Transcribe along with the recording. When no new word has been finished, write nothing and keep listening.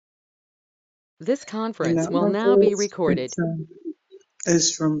This And conference will our now be verse recorded.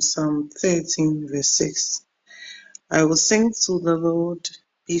 is from Psalm 13, verse 6. I will sing to the Lord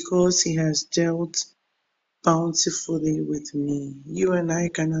because he has dealt bountifully with me. You and I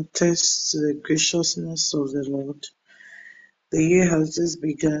can attest to the graciousness of the Lord. The year has just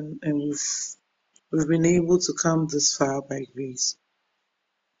begun and we've been able to come this far by grace.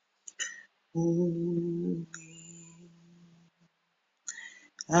 Holy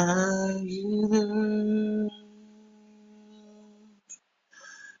are you, Lord.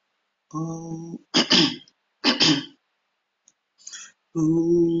 Oh,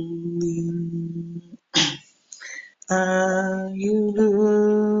 holy are you,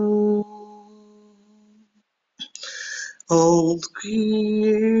 Lord. All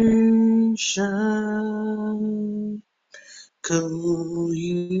creation call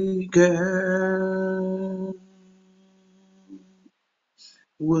you God.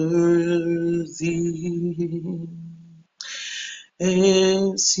 Worthy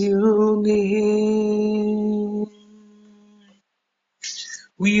is your name.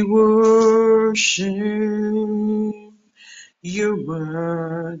 We worship your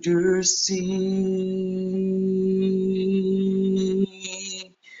majesty.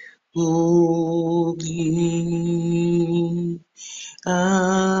 Holy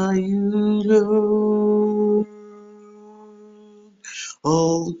are you, Lord.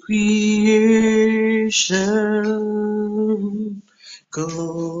 All creation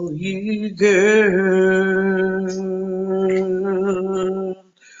call you God.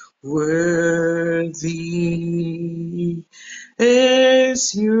 Worthy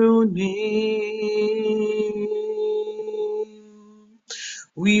is your name.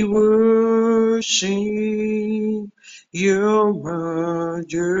 We worship your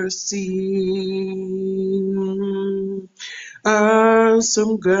majesty.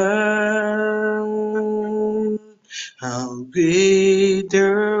 Awesome God, how great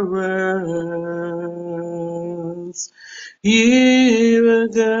thou art. You are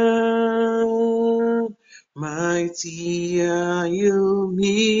God, mighty are you,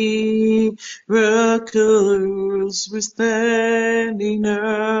 miracles we stand in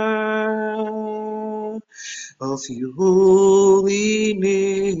awe of your holy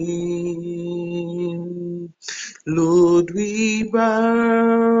name. Lord, we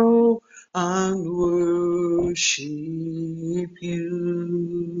bow and worship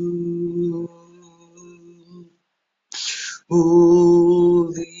you.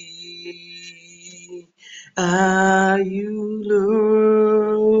 Holy are you,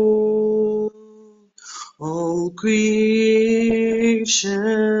 Lord. All creation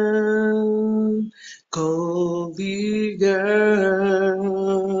call thee God.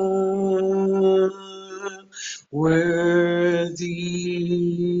 Worthy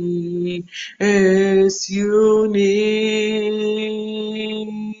is your name.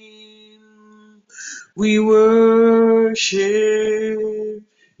 We worship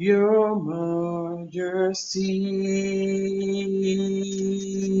your majesty.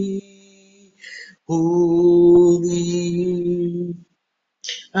 Holy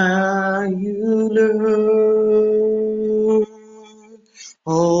are you, Lord.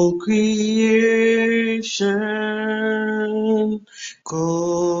 All creation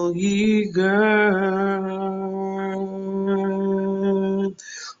call ye God.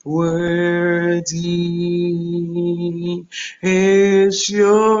 Worthy is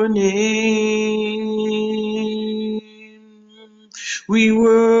your name. We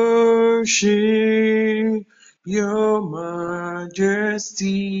worship your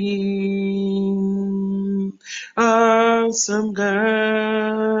majesty. Awesome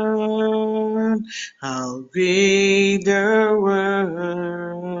God, how great thou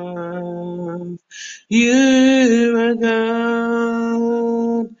art. You are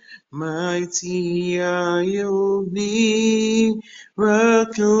God, mighty are your miracles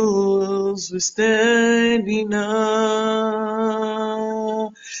we stand in awe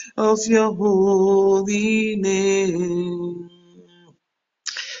of your holy name.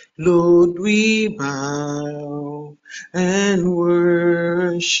 Lord, we bow and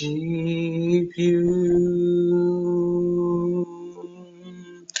worship you.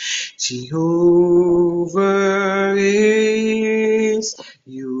 Jehovah is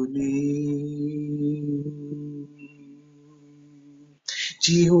your name.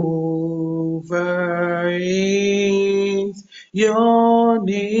 Jehovah is your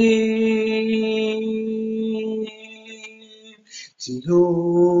name.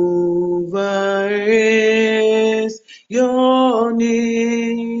 Jehovah is your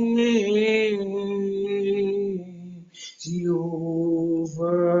name. Jehovah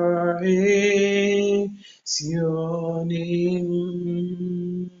your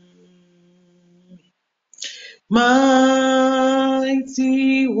name.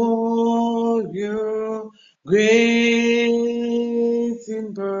 Mighty warrior, great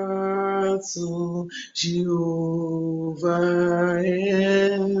in battle, Jehovah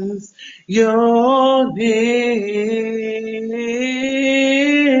is your name.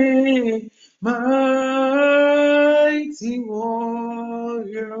 Mighty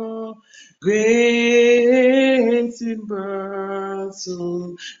warrior, great in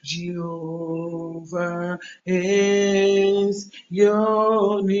battle, Jehovah is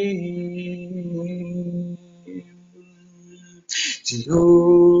your name.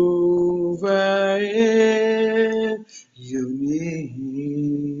 Jehovah is your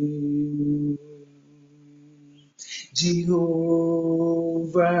name.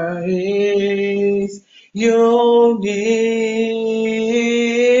 Jehovah is your name.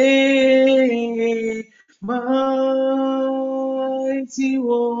 Mighty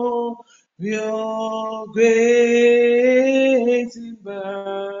warrior, great in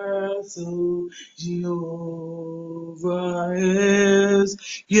battle, Jehovah is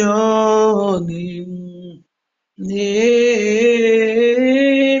your name.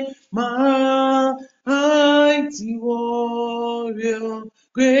 Mighty warrior,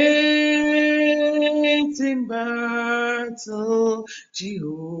 great in battle,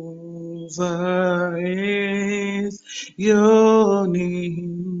 Jehovah is your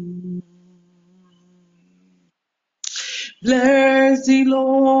name. Bless the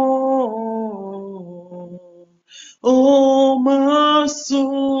Lord, oh my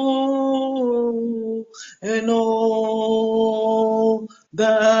soul, and all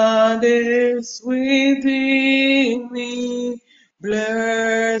that is within me.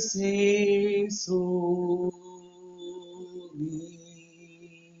 Bless His holy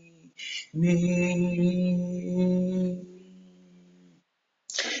name.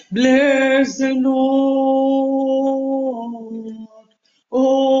 Bless the Lord,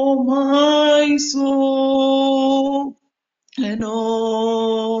 oh my soul, and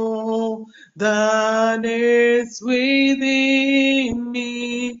all that is within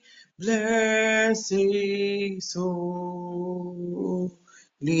me. Bless His holy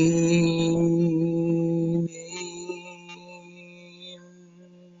name.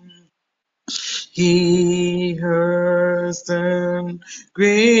 He hears them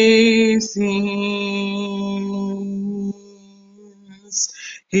great things.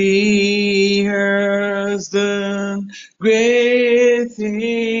 He hears them great things.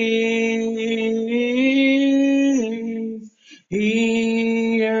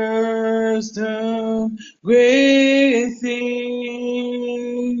 He hears them great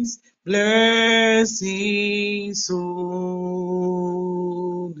things. Bless His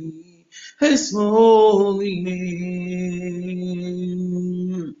His holy name.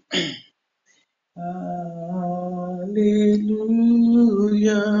 Hallelujah.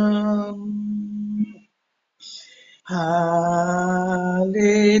 Hallelujah.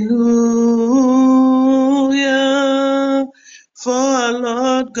 For our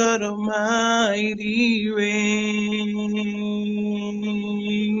Lord God Almighty reigns.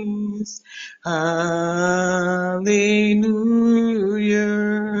 Hallelujah.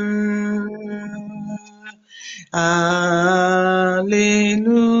 Hallelujah.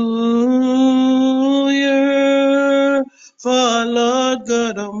 For Lord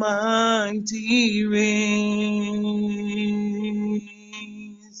God Almighty reigns.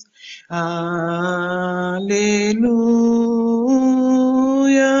 Hallelujah.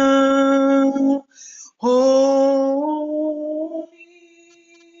 Holy,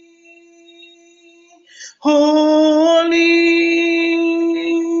 holy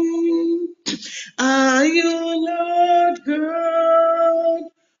are you, Lord God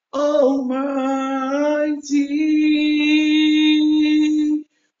Almighty?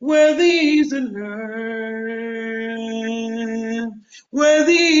 Worthy is the Lamb,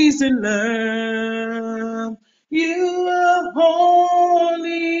 worthy is the Lamb. You are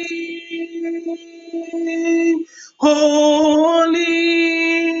holy, holy.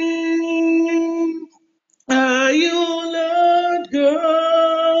 Are you, Lord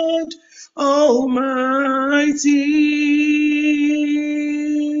God Almighty?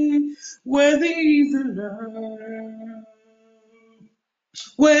 Worthy is the Lamb,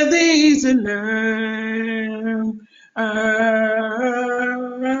 worthy is the Lamb. Amen.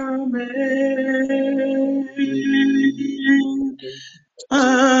 Amen.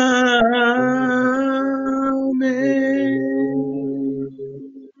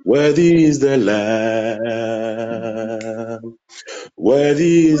 Worthy is the Lamb.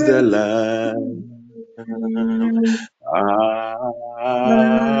 Worthy is the Lamb.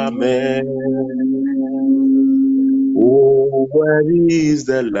 Amen. Oh, where is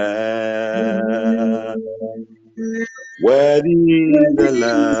the Lamb? Where is the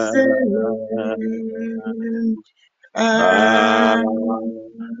Lamb?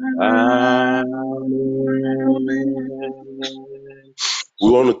 Amen.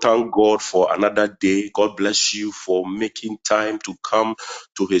 We want to thank God for another day. God bless you for making time to come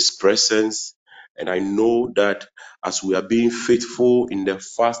to His presence. And I know that as we are being faithful in the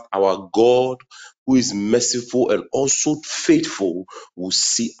fast, our God, who is merciful and also faithful, will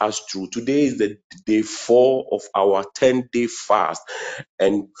see us through. Today is the day 4 of our 10-day fast,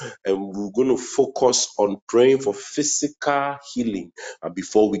 and we're going to focus on praying for physical healing. And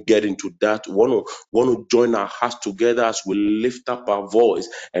before we get into that, want to join our hearts together as we lift up our voice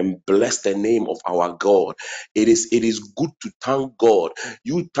and bless the name of our God. It is good to thank God.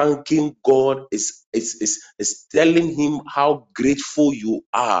 You thanking God is telling Him how grateful you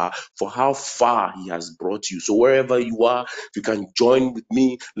are for how far He has brought you. So wherever you are, if you can join with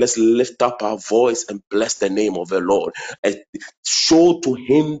me, let's lift up our voice and bless the name of the Lord. And show to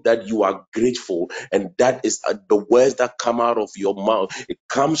Him that you are grateful, and that is the words that come out of your mouth. It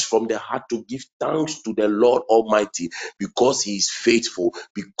comes from the heart to give thanks to the Lord Almighty, because He is faithful,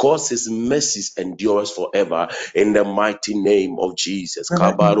 because His mercies endures forever. In the mighty name of Jesus.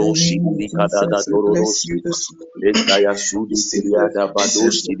 Father, in the Kabaro name of shibiri kadada Jesus, we bless you tororoshi. this morning. Esaya We sudi say that kiriada you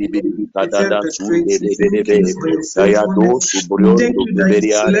deserve badoshi the glory, dibidi you deserve kadada the sunde praise. We thank you debedebe. for your Dayado faithfulness. We thank subriondo you that you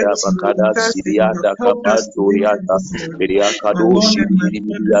biberiada slept bakada with us and you have siriada helped us to wake up kabandoriata. this morning. My Biriakado Lord and my shibiri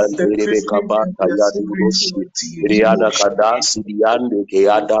God, this is bidian a derebe privilege kaba and we are so kayadi grateful budoshi. unto you. Biriada kada siriande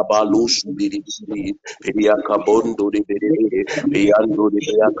keada balu subiri bidi. Biriakabondo de bedebe. Biriando de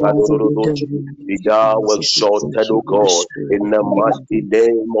beakadorodoshi. Be thou exalted, O God, in the mighty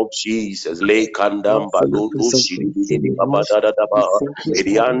name of Jesus. Le kandam baluto shiribidi kabadada daba.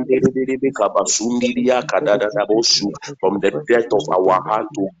 Biriande de bedebe kabasundi dia kadada daboshu. From the depth of our heart,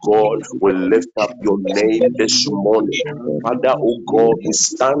 O God, we lift up your name this morning. Father, oh God, we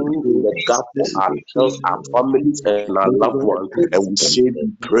stand in the gap for ourselves, our families, and our loved ones, and we say,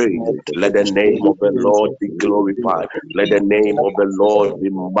 be praised. Let the name of the Lord be glorified. Let the name of the Lord be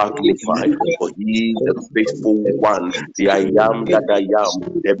magnified. For He is the faithful one, the I am that I am,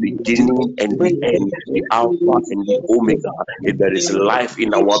 the beginning and the end, the Alpha and the Omega. If there is life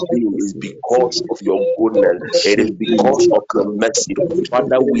in our being, it is because of your goodness. It is because of your mercy.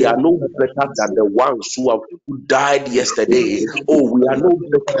 Father, we are no better than the ones who died yesterday. Oh, we are no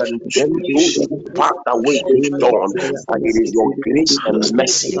better than those who passed away this dawn. But it is your grace and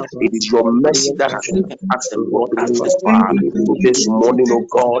mercy. It is your mercy that has kept us and brought us this far. So this morning, oh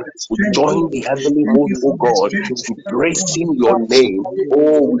God, we join the heavenly host, oh God, in praising your name.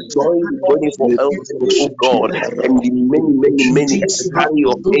 Oh, we join for elders, oh God, and the many assembly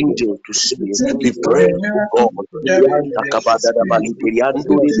of angels to say, be praised, oh God. Yanta kabadada bali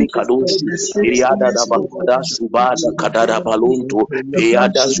kiriando ribe kadoshi. Iriada da bakada subada kadada balunto.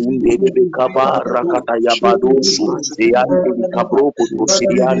 Peada zunde ribe kaba rakata yabadosu. Eyande di kabroko to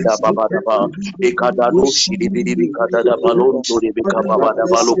sirianda babadaba. Ekadado shiribi kadada balonto ribe kababada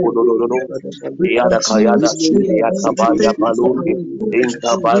baloko dododo. Eyada kayada sunde yakabaya balonde.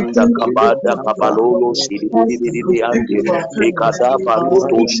 Inta banda kabada kabalolo shiribi ande. Ekada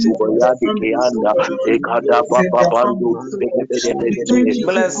baroto shubayade keanda. Ekada baba bando bede bede bede bede.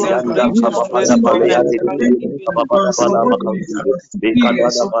 Bless him, Yanda bless him, kaba bless bada him, bala bless yande him. de de de kaba bada bala bakasinde.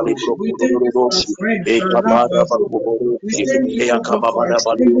 Ekada da bali bro kodo do do doshi. Ekaba da ba kobo shi. Eya kaba bada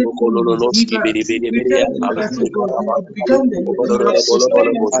bali bro kodo do doshi bede bede bede ya. Ekaba bada bali bro kodo do do bolo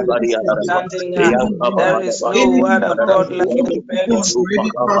bolo bolo bari ya da ba. Hallelujah. Eya kaba There bada is bali no bro other kodo do God do like yande. you. Rupa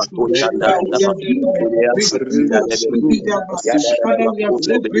kaba to yanda da ba. Eya shi ya de bede. Ya da da ba ko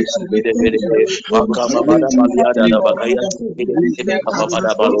se bede bede bede. Akaba bada bali ya da da ba kaya. Bede bede kaba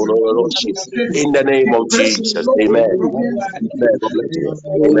bada balo lo lo shi. In the name of Jesus, amen. Amen. God bless you.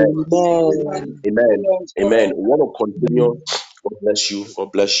 Amen. Amen. Amen. We want to continue. God bless you.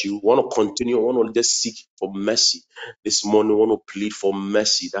 God bless you. We want to continue. We want to just seek for mercy. This morning, we want to plead for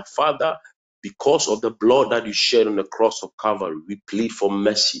mercy. That Father, because of the blood that you shed on the cross of Calvary, we plead for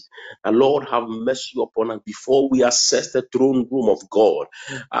mercy. And Lord, have mercy upon us before we access the throne room of God.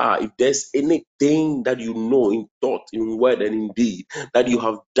 If there's anything that you know in thought, in word, and in deed that you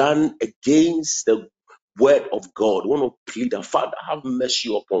have done against the word of God. We want to plead that, Father, have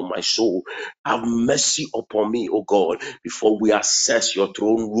mercy upon my soul. Have mercy upon me, oh God, before we access your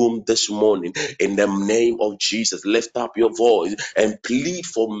throne room this morning. In the name of Jesus, lift up your voice and plead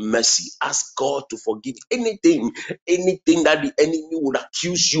for mercy. Ask God to forgive anything that the enemy would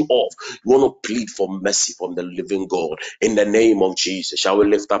accuse you of. You want to plead for mercy from the living God. In the name of Jesus, shall we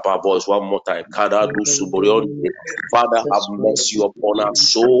lift up our voice one more time? Kadadu Father, in the suborionte. name of Father, have Jesus mercy Christ, upon our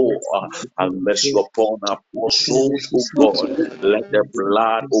have soul. mercy Have upon mercy us. upon our poor Have souls, mercy oh upon God. us. Let the Have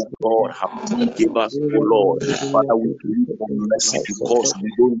blood, oh mercy God, upon have us. forgive us, oh Lord. Father, we plead for mercy because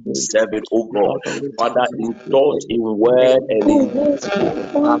we don't deserve it, oh God. Father, in thought, in word, and in deed,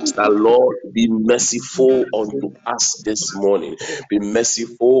 we ask the Lord, be merciful unto us this morning. Be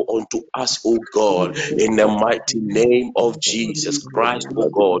merciful unto us, O God, in the mighty name of Jesus Christ, O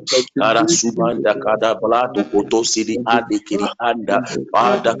God. Kada subanda kada blatu koto sidi ade kiri anda.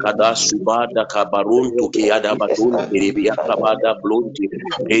 Pada kada subada kabaruntu kiada batun kiribia kabada blunti.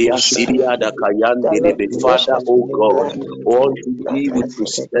 Eya sidi ada kayan diribe. Father, O God, unto thee we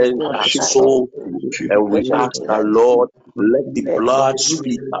present our soul to, and we ask the Lord, let the blood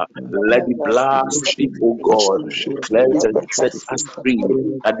speak. Let the blood speak, oh God, to cleanse and set us free.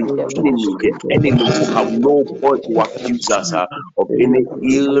 That the enemy will have no point to accuse us of any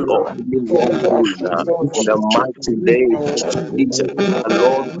ill or any wrongdoing. In the mighty name of Jesus,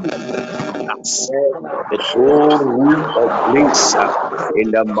 Lord, we accept the throne room of grace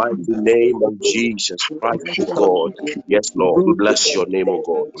in the mighty name of Jesus Christ, oh God. Yes, Lord, we bless your name, oh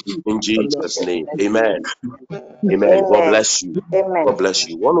God. In Jesus' name, amen. Amen. God Amen. bless you. Amen. God bless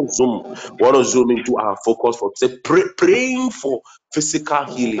you. Want to zoom into our focus for say praying for physical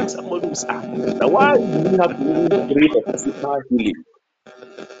healing. Somebody will say, now why do we have to even pray for physical healing?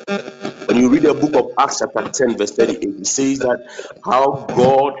 When you read the book of Acts chapter 10 verse 38, it says that how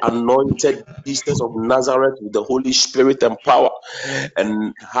God anointed Jesus of Nazareth with the Holy Spirit and power,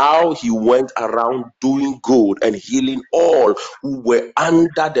 and how he went around doing good and healing all who were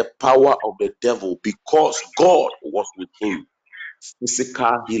under the power of the devil, because God was with him.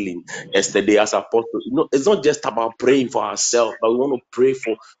 Physical healing. Yesterday, as apostle, it's not just about praying for ourselves, but we want to pray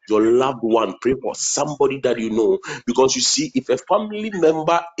for your loved one, pray for somebody that you know. Because you see, if a family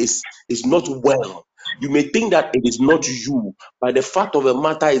member is not well, you may think that it is not you, but the fact of the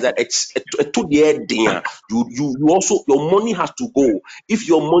matter is that it's to the end there. You also, your money has to go. If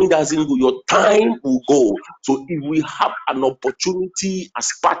your money doesn't go, your time will go. So if we have an opportunity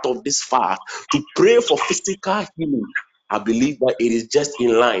as part of this fast to pray for physical healing, I believe that it is just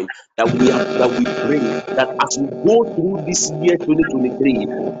in line that we pray that as we go through this year 2023,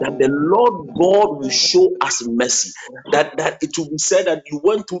 that the Lord God will show us mercy. That it will be said that you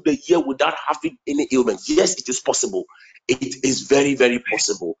went through the year without having any ailment. Yes, it is possible. It is very, very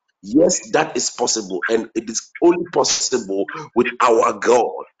possible. Yes, that is possible, and it is only possible with our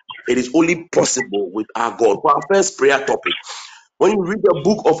God. It is only possible with our God. For our first prayer topic, when you read the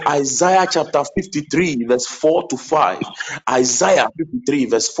book of Isaiah chapter 53 verse 4 to 5, Isaiah 53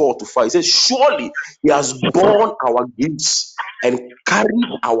 verse 4 to 5, it says, surely he has borne our griefs and carried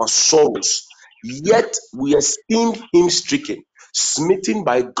our sorrows, yet we esteemed him stricken, smitten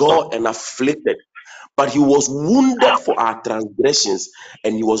by God and afflicted. But he was wounded for our transgressions,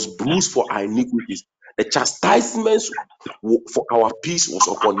 and he was bruised for our iniquities. The chastisement for our peace was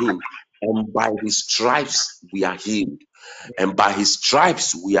upon him, and by his stripes we are healed, and by his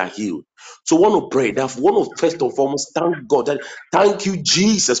stripes we are healed. So I want to pray that, want to first and foremost thank God, that thank you,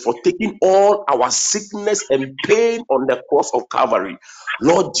 Jesus, for taking all our sickness and pain on the cross of Calvary.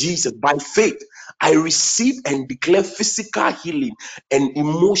 Lord Jesus, by faith I receive and declare physical healing and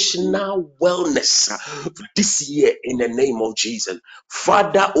emotional wellness this year in the name of Jesus.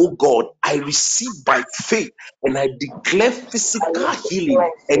 Father, oh God, I receive by faith and I declare I physical used to healing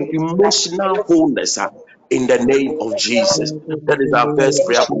pray and faith that emotional wholeness emotional in the name in of the name Jesus. Father, That in is the our name first of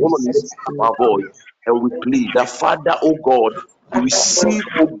prayer. of We want to lift Jesus Jesus. up our Christ. voice and we plead that, Father, oh God, we Father, receive,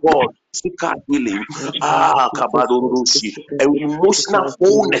 oh God, physical healing, Lord, we thank you for Kabadorosi, physical and emotional physical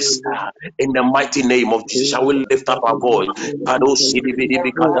healing, wholeness in the mighty name of Jesus. Shall we lift up our voice? Kadoshi dibidi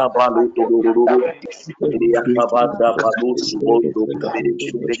kadabalo todororo. Yakabada balusu bondo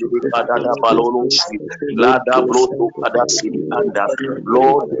bibidi kadada balonoshi. Lada bloto kadasidi anda.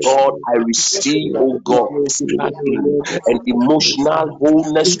 Lord God, I receive, oh God, physical healing and emotional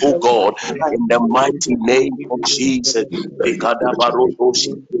wholeness, oh God, in the mighty name of Jesus. Ekada baroto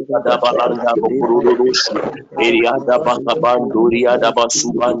shi, ekada balanda bokururushi. Eriada bakabandoria da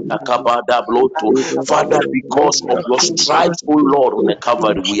basubanda kabada bloto. Father, because of your stripes, O Lord, on the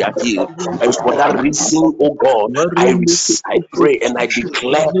Calvary, we are healed. And for that reason, O God, I pray and I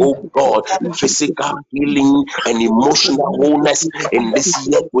declare, O God, physical healing and emotional wholeness in this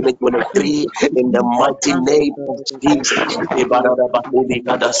year 2023 in the mighty name of Jesus. Ebarada bakuli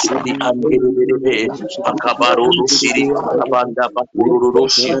kada sudi angedebedebe. Akabaro shiri akabanda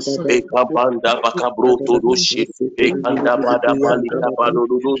bakururushi. Ekabanda bakabroto rushi. Ekanda bada balika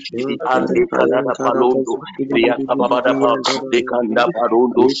balurushi. Ande kadada balondo. Ekababada ba. Ekanda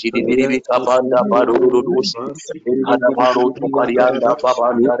barondo shiri biribi kabanda barururushi. Ekada baro tukarianda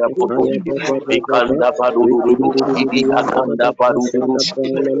babanda rabotoshi. Ekanda barururushi. Akanda barururushi.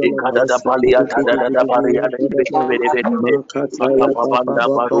 Ekada balia tada baria bede. Akababanda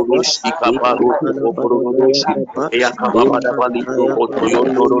barurushi kabarutu kobururushi. Ekababada bali prokoto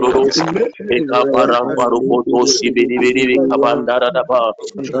yondororoshi. Ekabaram barukoto shibiri kabanda radaba.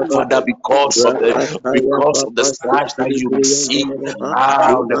 Father, because of the stripes that you received,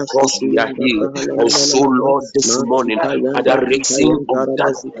 on the cross we are healed. And so, Lord, this morning, at the reason of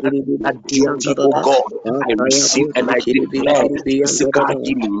that duty, oh God, I receive and I declare physical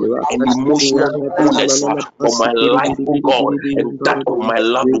healing and emotional wholeness for my life, oh God, and that of my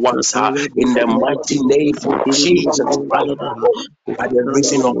loved ones, in the mighty name of Jesus Christ, oh God. By the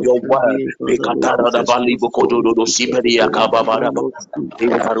reason of your word,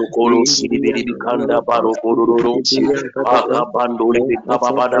 Evarukolo Shiribiri Kanda Barokororochi, Akabandoli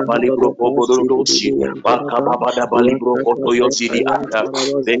Kababada Balibro Koborochi, Akababada Balibro Kotoyosi Anda,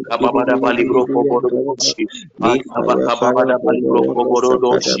 Bekababada Balibro Koborochi, Akababada Balibro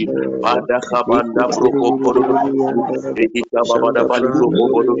Koborochi, Adakabanda Broko Koborochi, Ekababada Balibro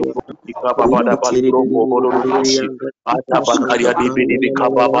Koborochi, Kababada Balibro Koborochi, Atabakaria Dibi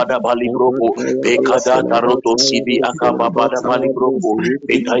Kababada Balibroko, Bekada Taroto Sibi Akababada Balibroko,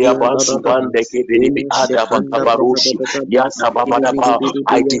 Bekaya Basubande Kebiribi Adaba Kabarushi, Yata Babadaba.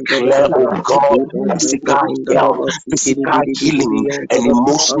 I declare, oh God, physical health, physical healing, and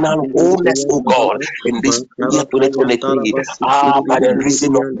emotional wholeness, oh God, in this year 2023. By the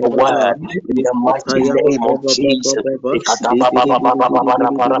reason of your word, in the mighty name of Jesus. Ekata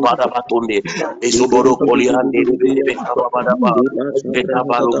Esoboro Koliande Kababadaba.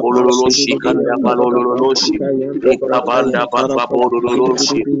 Ekabalo Bololoshi Kanda Balololoshi. Ekabanda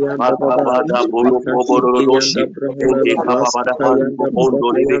Bakaboroloshi. Akabada Bolokoboroshi. Ekababada Balibo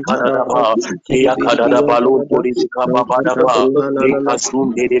Kondo Rebekadaba. Eakadada Balon Rebekababadaba.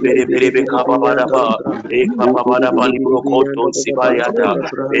 Ekasunde Rebekababadaba. Ekababada Balibro Koto Sibayada.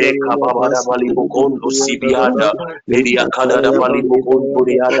 Ekababada Balibo Kondo Sibiada. Ediakadada Balibo Kondo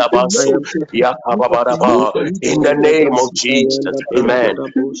Riada Baso. Yakababadaba. In the name of Jesus. Amen.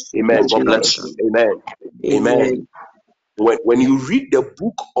 Amen. God bless you. Amen. Amen. When you read the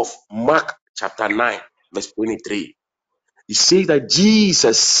book of Mark chapter 9, verse 23, it says that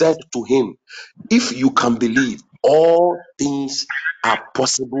Jesus said to him, if you can believe, all things are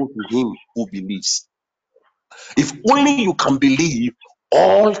possible to him who believes. If only you can believe,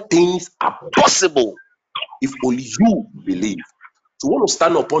 all things are possible if only you believe. So you want to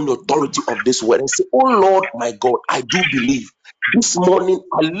stand upon the authority of this word and say, oh Lord, my God, I do believe. This morning,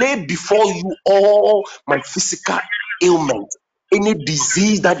 I lay before you all my physical ailments, any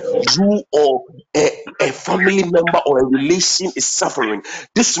disease that you or a family member or a relation is suffering.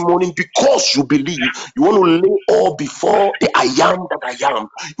 This morning, because you believe, you want to lay all before the I am that I am.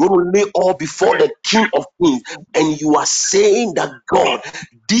 You want to lay all before the King of Kings. And you are saying that, God,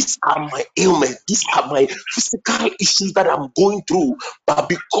 these are my ailments, these are my physical issues that I'm going through. But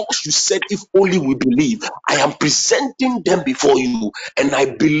because you said, if only we believe, I am presenting them before you. And I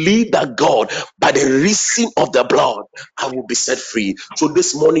believe that, God, by the reason of the blood, I will be set free. So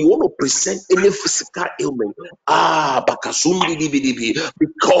this morning, you want to present any physical ailment. Bakasundi dibi.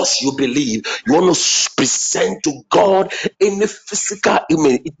 Because you believe, you want to present to God any physical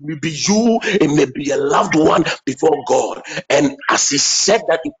ailment. It may be you, it may be a loved one before God. And as He said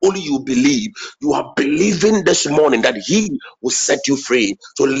that if only you believe, you are believing this morning that He will set you free.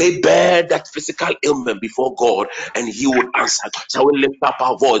 So lay bare that physical ailment before God, and He will answer. Shall we lift up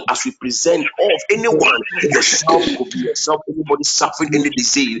our voice as we present of anyone, yourself, could be yourself, anybody suffering any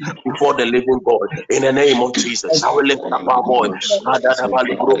disease before the living God, in the name of Jesus? Shall we lift up our voice?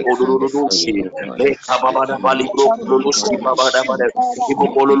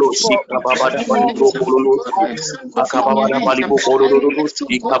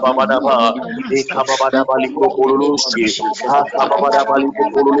 God, you alone are master. And Lord, in the name of Jesus, oh God,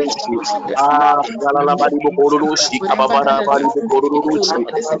 whatever is causing this mountain to move, whatever that is holding it, oh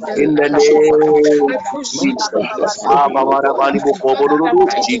Lord, is in the in the lives, oh God. name I of pray that Jesus. this morning, oh God, Father,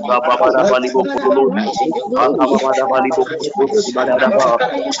 arise in your power. Father, arise in your glory. Arise by your power,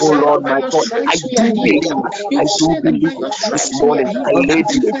 by your Oh strength, Lord, by my your God, I stripes we are do healed. believe. I You do said that by believe. your This stripes we are morning I healed. laid And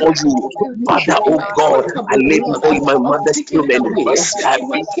before you, we Father, have oh been God, I capable, oh lay Lord, before you my of mother's taking it children, away.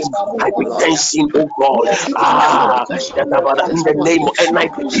 You are diabetes, capable, oh Lord, hypertension, oh God. of taking it away because you are with In us, the Lord. name of, and I I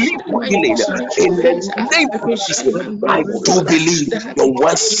believe present for my healing. spiritual In the eyes. name I of Jesus, present my I mind, oh do Lord, believe. that I Your may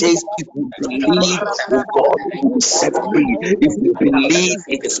word believe says if we oh believe, Lord, oh God, that I we will be may set see free. If we that believe, if we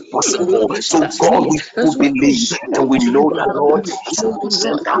it is believe, oh possible. Lord, you So set us God, free. we And do so I believe, and we present, know oh that Lord, Lord, as you oh present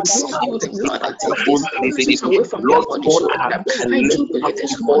Lord, us, your healing blood that take these illnesses away from their Lord bodies, God, oh Lord. I I lift do up believe this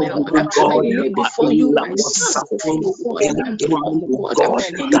before morning, you, Lord. oh I God, lay before you our my sons, oh suffering God, in and the my ailment, daughter, oh oh God. God,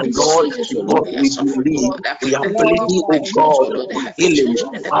 Any that Lord, diseases, oh Lord, because they are we suffering, oh believe, Lord. we are And in the name believing, of oh Jesus, oh God, Lord, the for healing.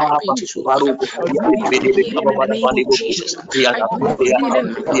 hypertension and the diabetes, oh Lord. I pray for healing in the name of Jesus. I pray for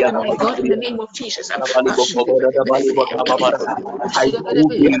healing, my Lord and my God, in the name of Jesus. I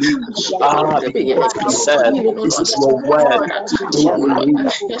do believe. Because I you pray for said healing, oh this Lord. is your word. Father, I touch do him, oh Lord.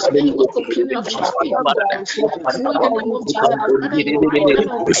 believe. Yes, that he was complaining of chest pain, oh God. I pray in the name of Jesus. Father, your right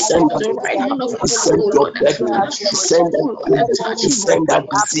hand of Send righteousness, that the right hand of power, send oh your Lord. devil, Father, stretch send him, that oh Lord. demon, Touch him right send that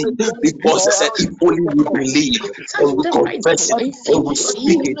now. disease. Because he said, if only we believe Touch and we them right confess now it and and we infuse your speak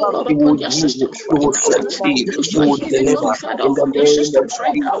healing, it, oh Lord, he upon will their heal, systems he right will now. set free, Infuse he your will healing, deliver. Lord, Father, In the upon their name of systems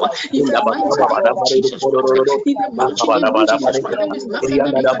right now. Jesus. In the mighty name of Jesus, oh Lord. In the mighty name of Jesus, for there is nothing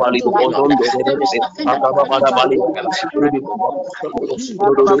that they cannot do, my Lord. There is nothing that they cannot do, oh Lord. Right now, Father, you heal,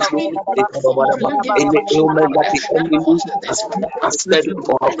 oh Lord. Any form of lung Any infection, oh ailment Lord, that the that enemy causes has this forecasted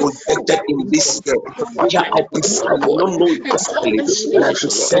or have any form projected in this year, Father, and I may God, not know it I call personally, this and I sickness, oh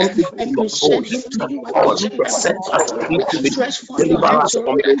Lord. present it to I your throne. present him to That you. I God, present them to set you, us oh Lord. free from it. Stretch forth your Deliver hands, us oh from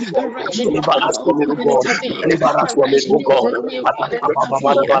Lord. it, O God. Arise in your Deliver us power, oh from it, O God, and God. intervene. Deliver us from it, Arise in O your God. glory, oh God, and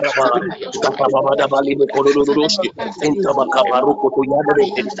intervene. Father, by your stripes we are healed. Father,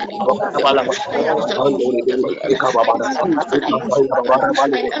 we ask that you heal them. I ask that you heal them. I ask that you heal them, Lord. I ask, Father, you heal them.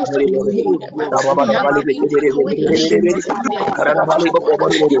 I ask that you heal them. I ask that you take away their sickness and their infirmities, oh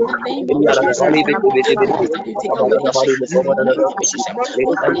God. In the name of Jesus, I ask that you take away their sickness in the name of Jesus.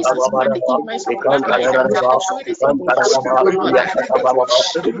 Oh God, he says, man, heal myself by my whatsoever thing you ask me, oh Lord. And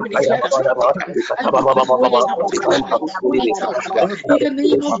so, we declare that, oh God, I pray it out, oh God. I pray it out in the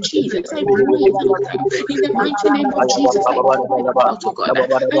name of Jesus. I pray it out in the mighty name of Jesus. I pray it out, oh God. I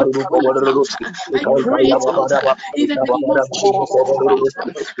pray it out. I pray it out in the name of Jesus Christ.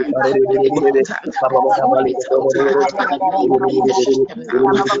 I pray it out. I pray it out. Father, may he leave the system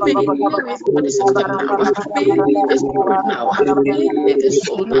now. May he leave his body system now. May he leave his spirit now. May he leave his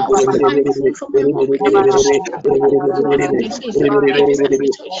soul now. I pray for my mom and Jesus. I pray for disease, diabetes, and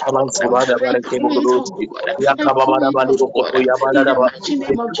hypertension, oh God. I pray it out, oh God. I pray it out, oh God. In the mighty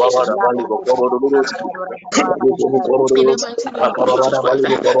name of Jesus. In the mighty name of Jesus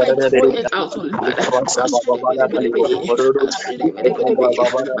Christ, I pray it out, oh Lord.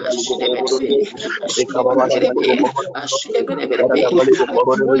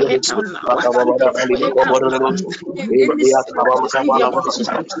 I pray it out now. I pray it out now. In any spirit that is leaving their body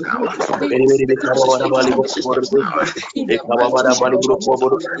systems now. Any spirit that is leaving their body systems now. In the mighty name of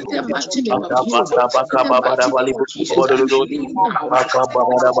Jesus. In the mighty name of Jesus. In the mighty name of Jesus. Leave now.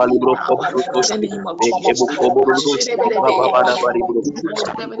 Leave now. In the name of Jesus. In the name of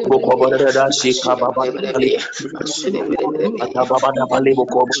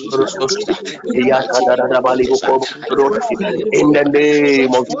Jesus Christ, in the mighty name of Jesus, I pray for healing, oh In the Lord. name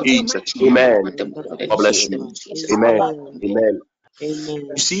Stretch of forth your Jesus. mighty hand Amen. upon them, oh Lord, and God heal bless them you. in Jesus' Amen. name. Amen.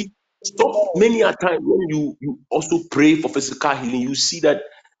 You see, so many a time when you also pray for physical healing, you see that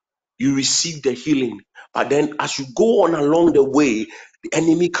you receive the healing, but then as you go on along the way, the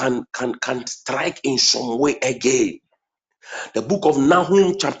enemy can strike in some way again. The book of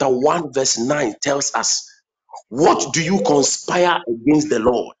Nahum chapter 1 verse 9 tells us, what do you conspire against the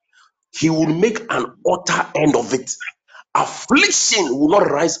Lord? He will make an utter end of it. Affliction will not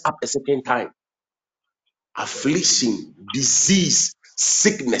rise up a second time. Affliction, disease,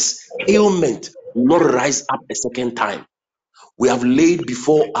 sickness, ailment will not rise up a second time. We have laid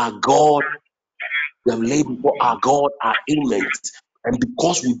before our God, our ailments, and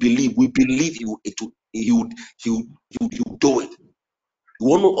because we believe he would do it. We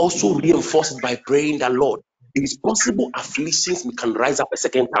want to also reinforce it by praying that, Lord, it is possible afflictions can rise up a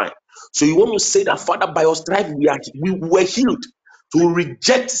second time. So you want to say that, Father, by your stripe we were healed, to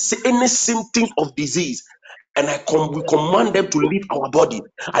reject any symptoms of disease And we command them to leave our body.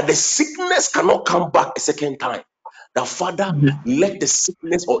 And the sickness cannot come back a second time. The Father, let the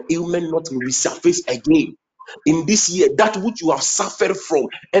sickness or ailment not resurface again. In this year, that which you have suffered from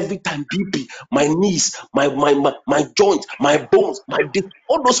every time, BP, my knees, my joints, my bones,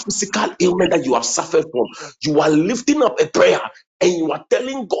 all those physical ailments that you have suffered from, you are lifting up a prayer and you are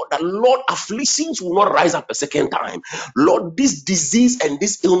telling God that, Lord, afflictions will not rise up a second time. Lord, this disease and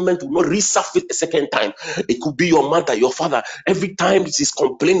this ailment will not resurface a second time. It could be your mother, your father. Every time she's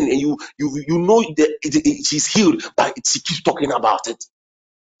complaining and you know that she's healed, but she keeps talking about it.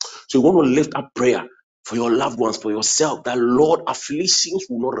 So you want to lift up prayer for your loved ones, for yourself, that Lord, afflictions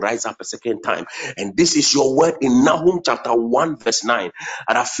will not rise up a second time. And this is your word in Nahum chapter 1 verse 9.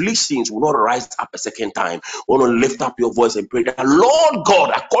 And afflictions will not rise up a second time. You want to lift up your voice and pray that, Lord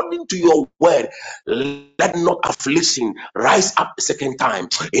God, according to your word, let not affliction rise up a second time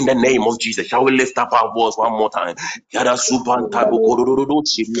in the name of Jesus. Shall we lift up our voice one more time? Yada subanta bukororo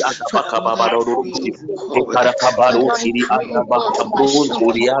chiri Father adabaka God, I babadoro pray, chiri. oh God. Ekara kabaro Father, I chiri pray, oh God, adabaka for my bron children,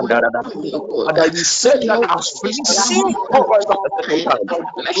 chiri oh God, andara. upon me, oh God. Father, you said Daddy, that oh God, this affliction time, will not rise up a second and time.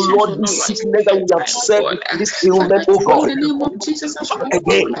 afflictions Lord, will not this rise sickness that second we have time, oh said, God. this Father, ailment, I oh pray in God, the name of Jesus, I back pray,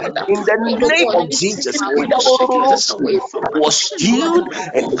 oh again God. in the Oh name God, of any Jesus. taking away the sicknesses away from my Was children, healed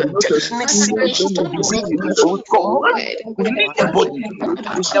oh and God. rejected any Father, I sickness and stand on disease. And we your command word, to leave their body.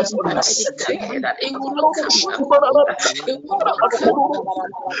 Leave their and I bodies. declare that it will not come back, oh God. It will not come back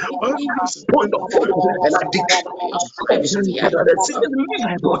in the name of Point of God, and I Jesus. declare By your stripes we are that the healed, sickness leave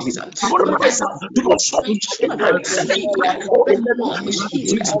my oh body. God. Do not Father, rise up. Do not stop my children, by in the the mom is name of healed,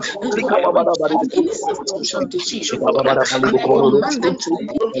 Jesus. and whoever carries any symptoms of disease, oh God, Father, I command them to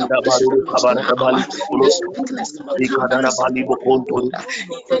leave their bodies right now. The sickness cannot come back a second time, oh God.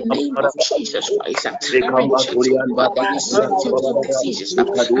 In the name of Jesus Christ, I reject, oh God, any symptoms of diseases.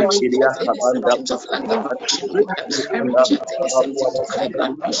 I reject any symptoms of lung infection, oh God. I reject any symptoms of high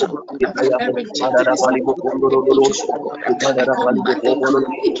blood pressure, oh God. I reject any symptoms of diabetes, oh God. I command them to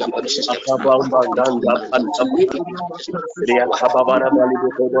leave your body systems now. I command them to leave your body systems now. In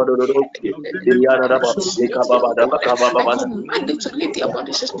oh God. I command them to leave their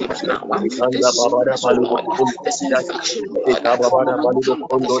body systems now. This sickness, oh God, this infection, oh God, will not come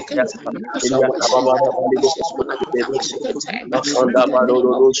back a second time because your word says that afflictions will not come a second time. In the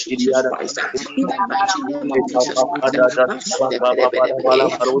name of Jesus Christ, in the mighty name of Jesus Christ, your word said, oh Lord, that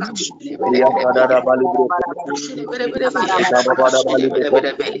affliction will not come a second time as this by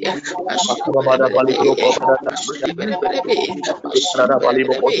the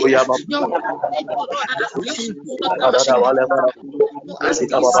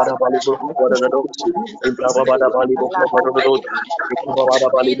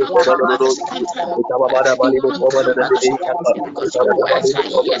may not come back a second time, oh God. It will not come back a second time because your words are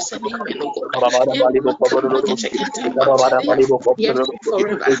yes and amen, oh God. It will not come back a second time. They are here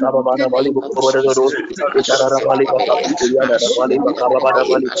forever. In the name of Jesus Christ.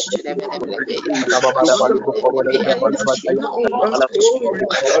 And you should not want to destroy.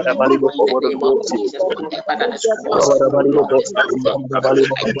 Remember in the name of Jesus, whatever that is causing, oh Lord, this disease.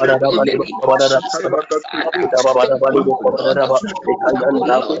 I pray in the name of Jesus, my Father, the work, oh Lord, of the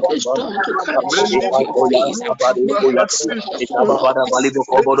oh Lord, is done to come and seek your face. May I pray, oh Lord,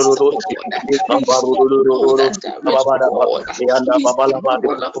 this sickness, oh God, may you know that there is God who is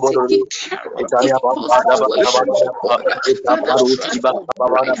capable of taking care of this whole situation, oh God. Father, stretch forth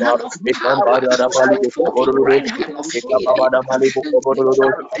the right hand of power, stretch forth your right hand of healing,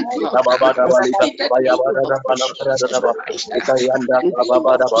 and take care of it, Lord God. In the name of Jesus Christ, in the name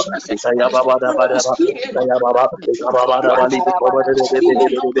of Jesus Christ, upon this healing upon her head, power,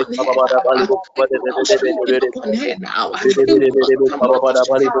 healing upon her now. It will not shrivel upon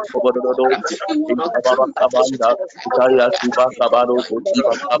her now. It will not come back a second time, God. It will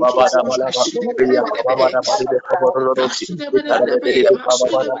not come back a second time, oh God. In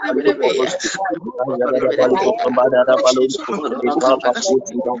the mighty name of Jesus. Afflictions, oh God, will not come back a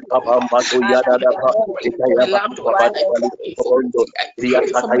second time, oh God. Father, I pray for my loved ones. I pray for my I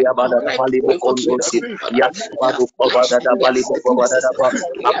pray for my mom and I pray for kids, oh God. Their flesh and their sicknesses.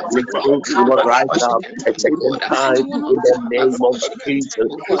 They are will not Afflictions will come not back rise for a up second a time, oh second Lord. It time will not in the come back name for of a second time, Jesus.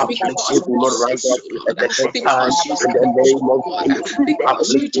 oh God, because Afflictions will you not said rise up so, a Lord. second time Because you in said the so, name of God. Jesus.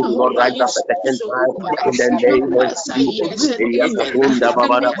 Because you, Afflictions will not Jehovah, rise you up a said second so, time God. in the Your name of words are Jesus. yes and amen.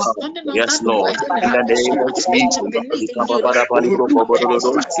 And we are standing on Yes, that Lord. word and In the having name of faith Jesus. and believing you that by his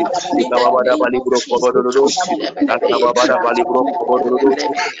stripes, in the name of Jesus Christ. bro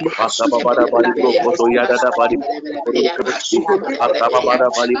kobodoshi. Akababara bali bro koto yadada bali kobodoshi. Akababara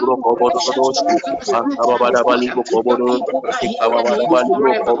bali bro kobodoshi. Akababara bali bro kobodoshi. Akababara bali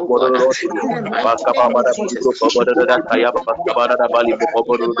bro kobodoshi. In the mighty name of Akababara bali Jesus. bro kobododa kaya akababara bali bro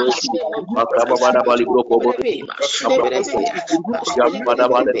kobodoshi. Akababara bali bro kobodoshi. Akababara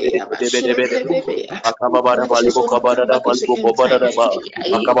bali bro Akababara balibo kabara da balibo kobara da ba.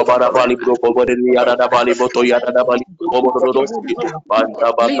 Akababara balibo kobara ni yada da balibo to yada da balibo kobara do dosi.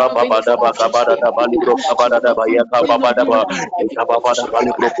 Banda baka baba da baka bara da balibo kabara da ba ya kababa da ba. Kababa da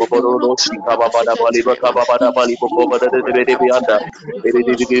balibo kobara do dosi. Kababa da balibo kababa da balibo kobara da de de anda. Biri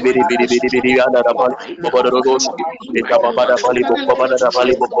biri biri biri biri biri anda da balibo kobara do dosi. Kababa da balibo kobara da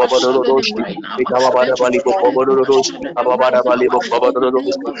balibo kobara do dosi. Kababa da balibo kobara do dosi. Kababa da balibo kobara do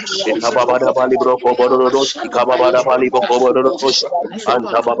dosi. Kababada bali bro kobodorosh, kababada bali bo kobodorosh,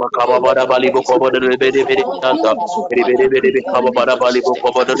 anta baba kababada bali bo kobodoro bede bede anta, bede bede bede kababada bali bo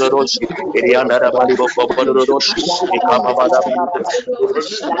kobodorosh, irianda bali bo kobodorosh, kababada bali bo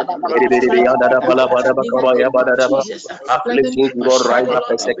bede bede bede anda bala bada bakaba ya bada ba. Affliction will not rise up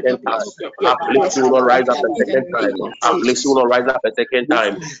a second time. Affliction will not rise up a second time. Affliction will not rise up a second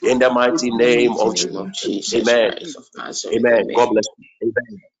time. In the mighty name of Jesus. Amen. Amen. God bless you.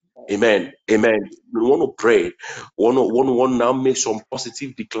 Amen. Amen. Amen. We want to pray. Want to now make some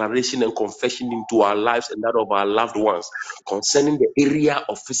positive declaration and confession into our lives and that of our loved ones concerning the area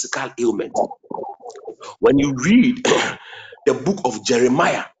of physical ailment. When you read the book of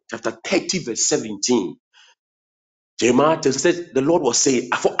Jeremiah, chapter 30, verse 17, Jeremiah says the Lord was saying,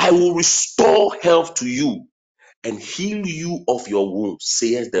 "For I will restore health to you and heal you of your wounds,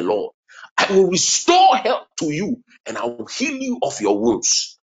 says the Lord. I will restore health to you and I will heal you of your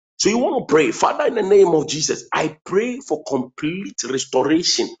wounds." So you want to pray, Father, in the name of Jesus, I pray for complete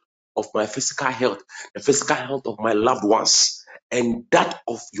restoration of my physical health, the physical health of my loved ones, and that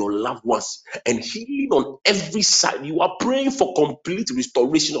of your loved ones, and healing on every side. You are praying for complete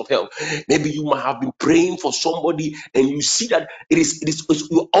restoration of health. Maybe you might have been praying for somebody, and you see that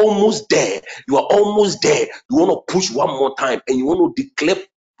you're almost there. You are almost there. You want to push one more time, and you want to declare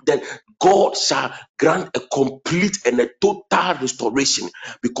that God shall grant a complete and a total restoration,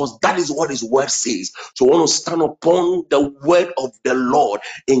 because that is what his word says. So I want to stand upon the word of the Lord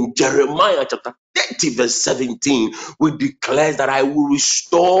in Jeremiah chapter 30 verse 17, which declares that I will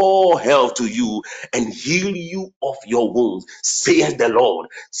restore health to you and heal you of your wounds, saith the Lord,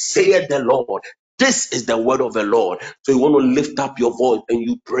 saith the Lord. This is the word of the Lord. So you want to lift up your voice and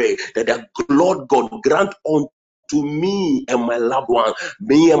you pray that the Lord God grant unto me and my loved one,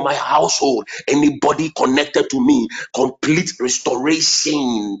 me and my household, anybody connected to me, complete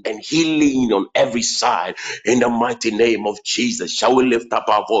restoration and healing on every side in the mighty name of Jesus. Shall we lift up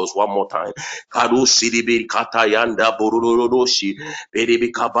our voice one more time? Kado sidibi katayanda borororoshi,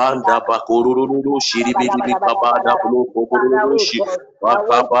 beribi kabanda bakorororoshi, beribi kabada bloko borororoshi,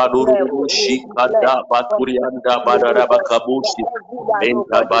 bakabadororoshi kada baturianda badarabakabushi.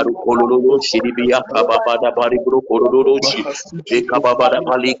 Enta baru kololo shiribiya kababada bari bro kololo shi ekababada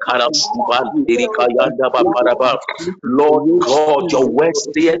bali kara suban dirika yanda babaraba. Lord God, your word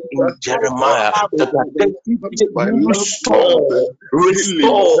said in Jeremiah chapter 30, you restore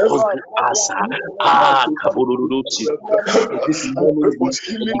unto us. Kabululu. This morning we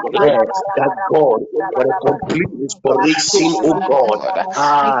declare that God, for a complete restoration, oh God,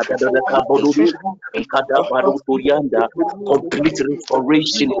 complete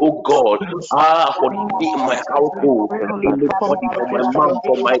restoration, oh God, for me and my household, anybody, for my mom,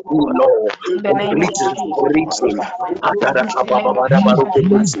 for my in-law, complete restoration.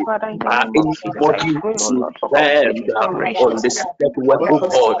 Anybody who's infirmed on the sick work, oh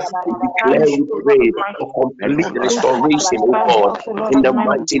God, we declare, we pray for complete restoration, oh God, in the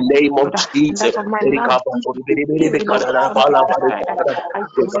mighty name of Jesus.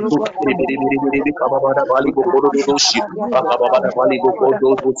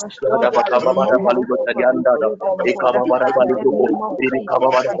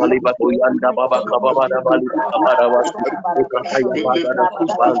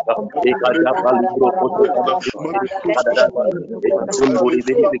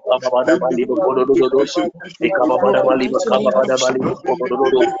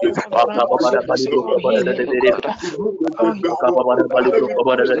 Kababara bali bro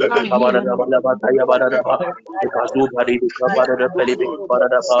kabara da kabara da bala bataya bara da ba ekazu bari kabara da pele kabara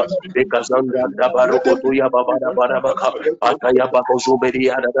da ba ekazanda da baro kotu ya Akababada Barabaka, Akayabako Zuberi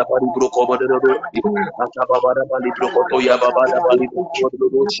Adada Bari Broko Bodoshi, Akababada Bali Brokoto Yababada Bali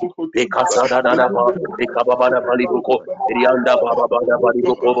Bodoshi, Ekasada Daba, Ekababada Bali Broko, Rianda Bababada Bali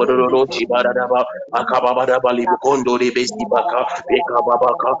Broko Bodoshi Badaba, Akababada Bali Bukondo de Bestibaka,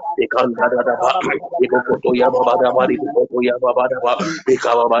 Ekababaka, Ekanda Daba, Ekokoto Yababada Bali Bukoto Yababada,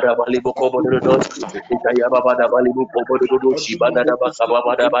 Ekababada Bali Boko Bodoshi, Ekayababada Bali Buko Bodoshi, Badada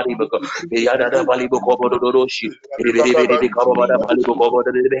Bakababada Bali Buko, Yada Bali Boko Bodoshi, Biri Kababada Bali Boko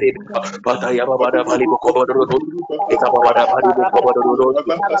Bodoshi, Patayababada Bali Boko Bodoshi, Ekababada Bali Boko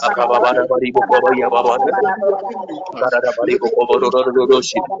Bodoshi, Akababada Bali Boko Yababada. Karada balibo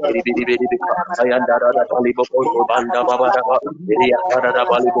kobororoshi, biri ayandara balibo koto banda babara, biri karada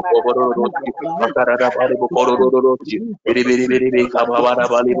balibo kobororoshi, karada balibo kobororoshi, biri kababara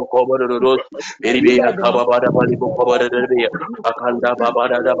balibo kobororoshi, biri kababara balibo kobororoshi, akanda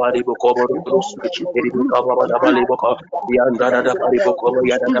babara balibo kobororoshi, biri kababara balibo ko, yandara balibo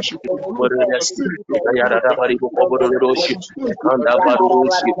kobororoshi, kobororoshi, yandara balibo kobororoshi, akanda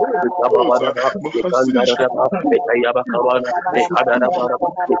barushi, kababara Ekandara Ekayaba Kabana, Ekadara Baraba,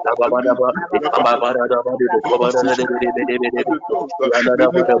 Ekababadaba, Ekababadaba, Bokobana,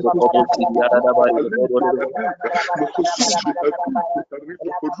 Yanada Bokobo, Yada Bari,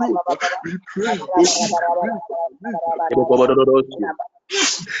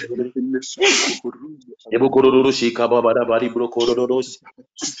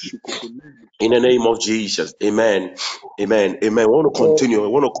 in the name of Jesus, amen, amen, amen. I want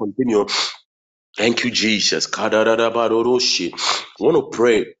to continue. Thank you, Jesus. Kadadadabadoshi. I want to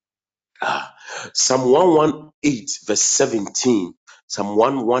pray. Psalm 118, verse 17. Psalm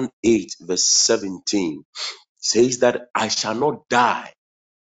 118, verse 17 says that I shall not die,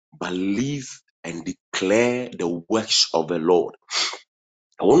 but live and declare the works of the Lord.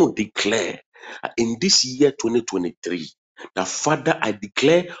 I want to declare in this year 2023 that Father, I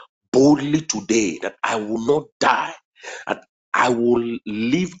declare boldly today that I will not die, that I will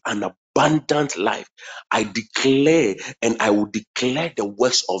live an abundant life. I declare and I will declare the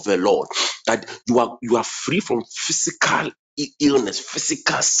works of the Lord, that you are free from physical illness,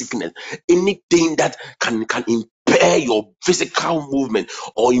 physical sickness, anything that can impair your physical movement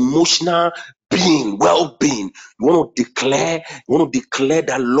or emotional well-being. You want to declare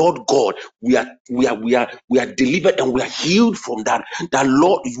that, Lord God, we are delivered and we are healed from that. That,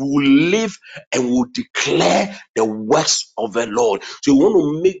 Lord, you will live and will declare the works of the Lord. So you want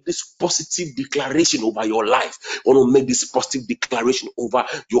to make this positive declaration over your life. You want to make this positive declaration over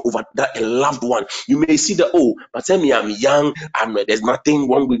that a loved one. You may see that, oh, but tell me I'm young, there's nothing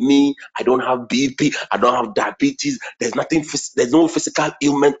wrong with me, I don't have BP, I don't have diabetes, there's no physical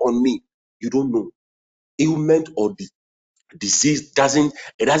ailment on me. You don't know. Ailment or disease doesn't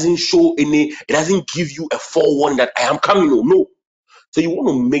show it doesn't give you a forewarning that I am coming. No. So you want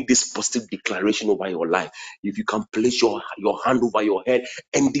to make this positive declaration over your life. If you can place your hand over your head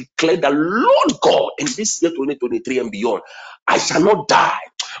and declare that, Lord God, in this year 2023 and beyond, I shall not die,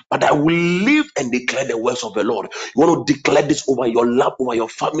 but I will live and declare the words of the Lord. You want to declare this over your life, over your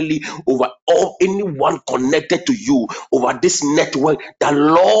family, over anyone connected to you, over this network, that,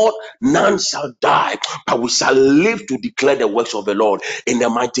 Lord, none shall die, but we shall live to declare the works of the Lord in the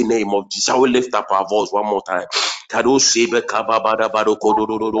mighty name of Jesus. Shall we lift up our voice one more time? Kadoshebe kababada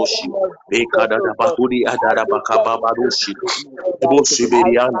barokodoroshi. Bekadada bakudi adara bakababaroshi. Ebo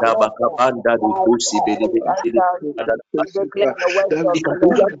shiberianda bakabanda dukusi bedebe. Declare the works of the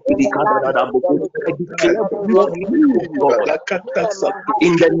Lord I in the land of the declare living. In the name of boldly, oh God,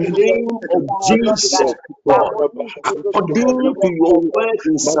 in the name of Jesus, God, according to your word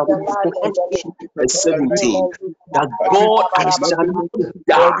in Psalm 118, verse 17, that God, I shall not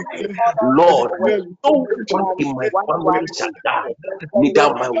die. Lord, no one in my family shall die,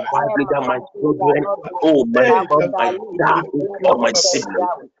 neither my wife, neither my children, oh, my mom, my dad, oh God, my siblings,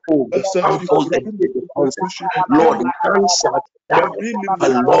 oh, the uncles, the aunts, Lord, none shall die,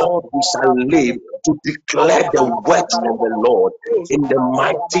 but Lord, we shall live to declare the works of the Lord in the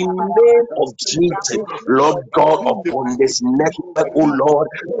mighty name of Jesus. Lord God, upon this network, oh Lord,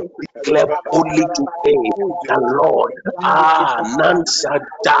 declare boldly today the Lord, none shall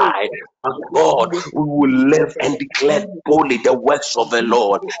die, but God, we will live and declare boldly the works of the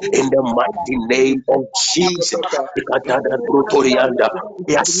Lord in the mighty name of Jesus.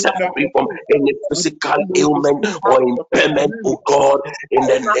 He has set free from any physical ailment or impairment, oh God, in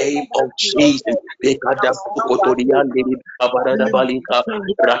the name of Jesus. Ekada bukotoriande di babada balika,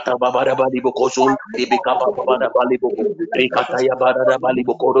 rata babada bali bokozun, ibika babada bali boko, rekataya babada bali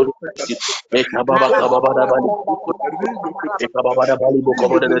bokoro, ekababa kababada bali boko, ekababada bali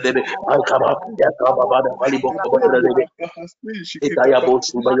boko debe, ankaba, yakababada bali boko debe. Ekayabo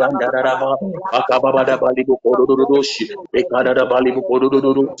Subayanda Rava, Akababada Balibu Kododoshi, Ekada Balibu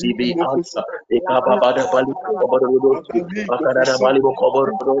Kodododo, TB answer, Ekababada Balibu Kododoshi, Akada Balibu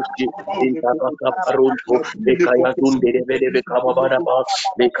Kododoshi, Intaka Parunto, Ekayatun de Bede Kababada,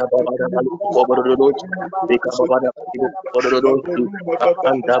 Ekababada Balibu Kododoshi, Ekababada Balibu Kododoshi,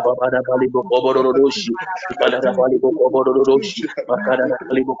 Akanda Babada Balibu Kododoshi, Ekada Balibu Kododoshi, Akada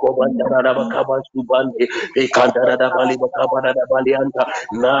Balibu Kobanda Rava Subande, Ekanda Balibu Kabada Balianta,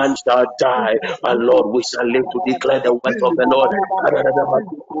 none shall die. And Lord, we shall live to declare the words of the Lord.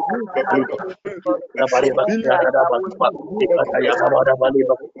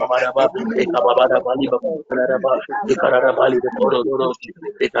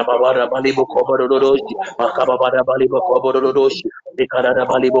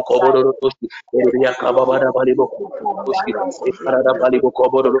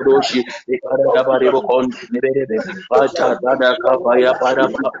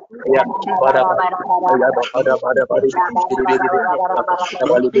 Ya pada ya pada pada bali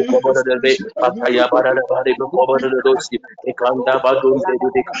kobo de akaya pada bali kobo de dosi ekanda badun de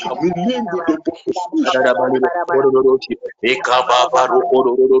ada bali kobo de dosi ekaba baru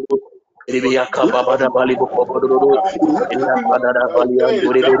kobo de dosi Ribiya kaba pada bali kobo de dosi enda pada bali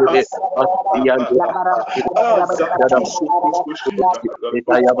andure de asian de ada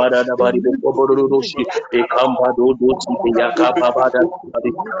Ekaya bada da bari bo kobo de dosi ekamba do dosi ya kaba pada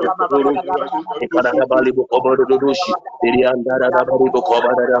bali Ekada bali bo kobo do doshi, irianda da bali bo koba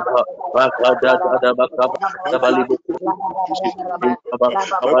da ba, baka da baka da bali bo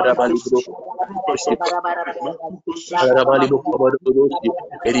koba da bali bo doshi, da bali bo koba do doshi,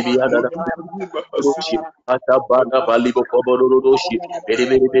 eribiya da doshi, atabana bali bo koba do doshi,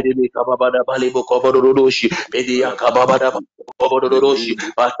 eribi kaba da bali bo koba do doshi, ediya kaba da koba do doshi,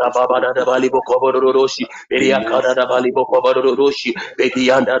 atababa da bali bo koba do doshi, eriya kada da bali bo koba do doshi,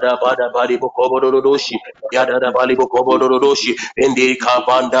 edianda da bada bali bo koba do doshi. Yada bali bo kobo doshi, indi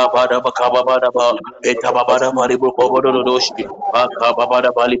kabanda bada bakaba bada ba, etababada bali bo kobo doshi,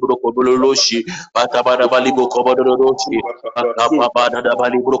 akababada bali bo kobo doshi, batabada bali bo kobo doshi, akababada da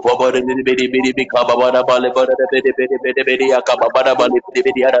bali bo kobo bedi bedi kababada bali bada bedi akababada bali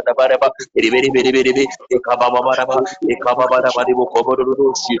bedi ada da bada ba, bedi ekababada ba, ekababada bali bo kobo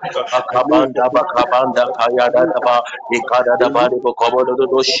doshi, akabanda bakabanda kaya da ba, ekada da bali bo kobo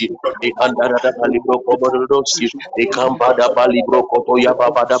doshi, ekanda da bali bo kobo dosi ekamba da bali broko to ya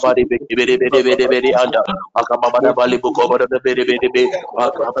baba da bali bede anda akaba da bali boko da bede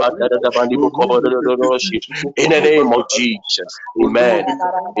akaba da bali boko dosi in the name of Jesus. Amen.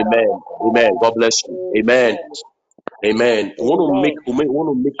 Amen. Amen. God bless you. Amen. Amen. We want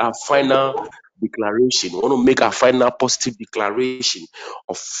to make our final declaration. We want to make our final positive declaration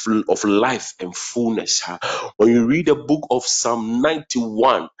of life and fullness. When you read the book of Psalm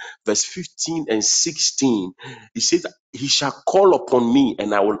 91, verse 15 and 16, it says, He shall call upon me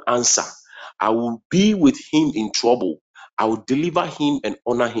and I will answer. I will be with him in trouble. I will deliver him and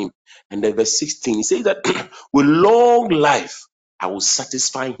honor him. And then verse 16, he says that with long life, I will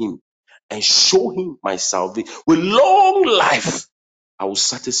satisfy him and show him my salvation. With long life, I will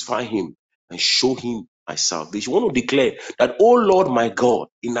satisfy him and show him my salvation. I want to declare that, oh Lord my God,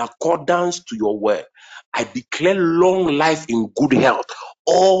 in accordance to your word, I declare long life in good health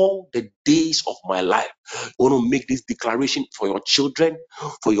all the days of my life. I want to make this declaration for your children,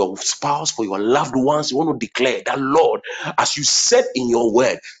 for your spouse, for your loved ones. You want to declare that, Lord, as you said in your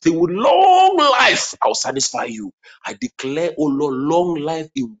word, say, with long life, I'll satisfy you. I declare, oh Lord, long life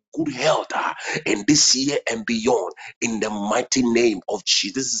in good health in this year and beyond, in the mighty name of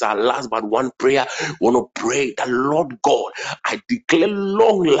Jesus. This is our last but one prayer. We want to pray that, Lord God, I declare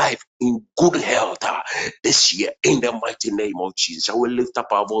long life in good health this year, in the mighty name of Jesus. I will lift up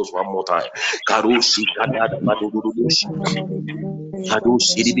our voice one more time. Karusi kadada badududushi. Kadu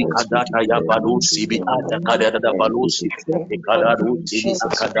sibi kadata ya balu sibi ata kadada balusi. Ekadadu sibi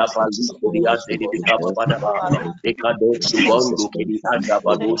akada balu sibi ate di kaba badaba. Ekado subandu kedi anda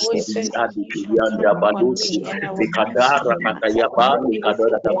balu sibi adi kedi anda balusi. Ekadara kata ya ba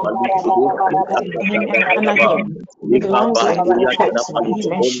ekadara da balu kudu akada ba. Ekaba kuya da balu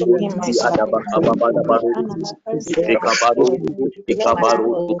subandu sibi ada bakaba badaba. Ekabaro ekabaro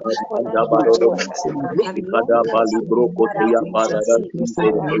tukanda baro ikada bali broko to ya para Jesus, Jesus,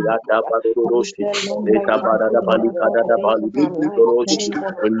 Yada We Badoroshi, declare long life Leta and Barada good health all Balikada the days Bali of our life in the Boroshi. name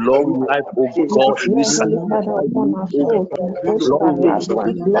of With Jesus. long life, O We God, we declare, Holy Father, satisfy upon you, our O souls God. and those of our Long life, loved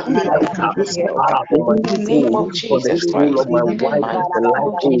ones, long good life health, and good health. for my In the name soul, of for the Jesus soul Christ, of my in the wife, mighty and name life,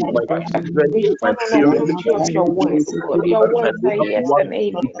 of oh, Jesus my Christ, children, we my stand on the parents, authority of your my word, O God. Your my words are loved yes ones. and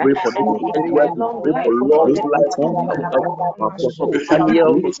We amen. pray for And this we year. declare We long pray for life, O God, long and life good and health good health. upon our Apostle souls.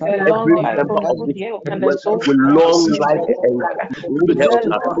 Daniel, We declare long every life member and of good this health and the network souls with of our long life children, O and God. We good health, declare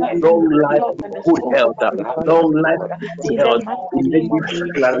long life and good long life health and and the good souls of health, our loved ones, long O life God. and good In the health. mighty We make name of this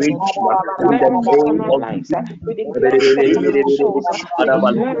Jesus Christ, declaration we in declare the it upon name our of lives. We declare it upon our souls. We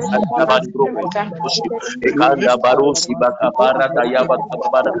declare it upon our spirit. In the name of Ekanda Jesus barosi Christ. bakabara dayaba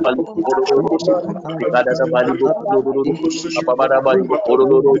kabara bali kororosi ekada da bali kororosi kabara bali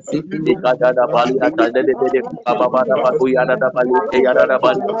kororosi ekada da bali atade de de Long life and good kabara health. babu yada And da we bali declare it yada upon da our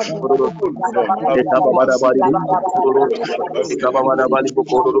bali loved ones. kororosi In the mighty name ekabara of bali Jesus Christ. kororosi ekabara bali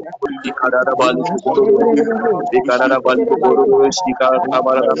kororosi ekada da bali kororosi ekada da bali kororosi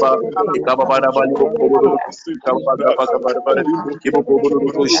kabara da ba ekabara bali kororosi kabara kabara kibo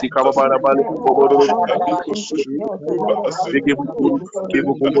kororosi kabara We bali declare, oh God, kororosi long life and good health and in the Thank souls of our children.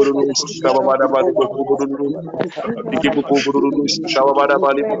 We declare long life and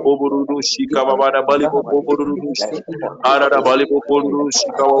good health, oh God, in the name of Jesus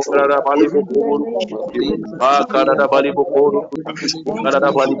Christ. We declare it, God. We declare it,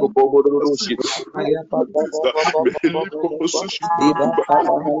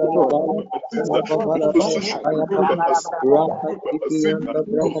 God. We declare it, God. We declare it upon our souls.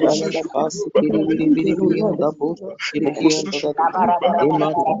 In the name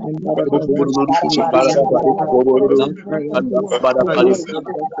of Jesus, long life and good health.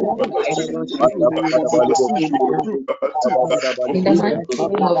 Long life and good health. In the mighty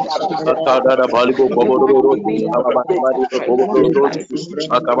name of Jesus Christ. In the mighty name of Jesus Christ. Long life and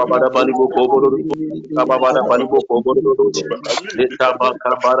good health. Kababara balibo kobororoshi. Leta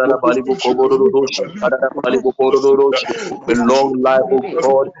bakabara balibo kobororoshi. Kadara balibo kobororoshi. With long life, O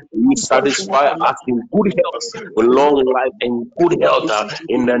God, you satisfy us in good health. With long life and good health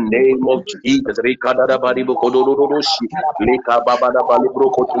in the name of Jesus. Rekadara balibo kobororoshi. Leka babara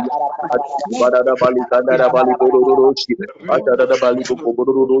balibo kotoya. Badara bali kadara bali kobororoshi. Atara bali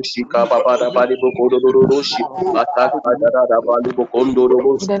kobororoshi. Kababara balibo kobororoshi. Atakadara balibo In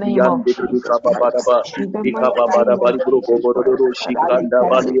kondoroshi. the name of Yande Jesus kababara Christ. ba. In the mighty Ikababara name of bali bro Jesus Christ. kobororo Father, we shikanda declare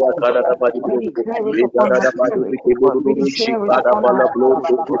bali it, oh God. akada bali We bro declare it upon our legada bali spirit, oh God. We kebororo declare it shikada upon our bala bro soul,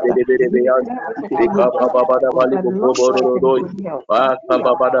 oh to God. bere bere We beyan declare it upon our body, oh ikababara God. bali That bro long life and kobororo good health and health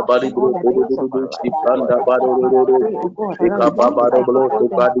akababara bali all bro the days of kobororo our life, oh God. shikanda And we baroro pray, oh God, that a long ikababara life, oh bro God, to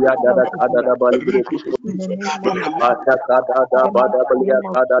and kadia good dada health will kada be da our bali bro portion. In the name of ata Jesus Christ. kada In da the bada mighty bali name of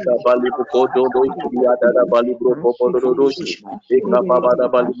akada da Jesus bali bro Christ. kododo shidia dada bali bro kobororo ikababara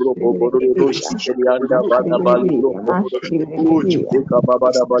bali bro kobororo shikanda bada bali bro kobororo Eka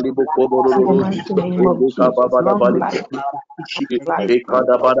baba da balibo In the kobororo. mighty name of Eka Jesus, baba da long balibo. life, life, Eka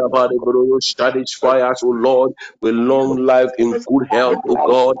da bada balibo. Satisfy us, O Lord, with long life in good health, long O life,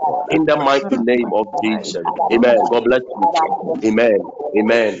 God, oh God. in the mighty Long name life, of life, Jesus. long Amen. life. God bless you. Amen.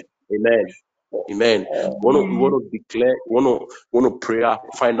 Amen. Amen. Amen. We want to declare, want to prayer,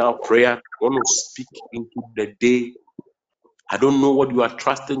 final prayer. Want to speak into the day. I don't know what you are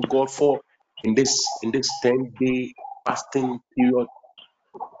trusting God for in this 10-day fasting period.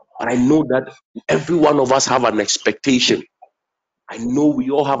 But I know that every one of us have an expectation. I know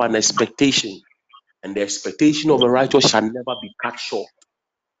we all have an expectation. And the expectation of a righteous shall never be cut short.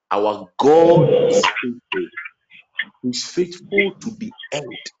 Our God is faithful. He's faithful to the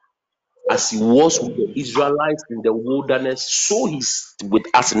end. As he was with the Israelites in the wilderness, so he's with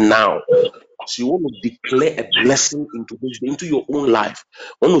us now. So you want to declare a blessing into this day, into your own life.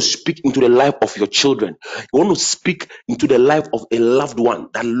 You want to speak into the life of your children. You want to speak into the life of a loved one.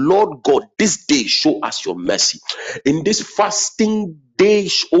 That Lord God, this day show us your mercy. In this fasting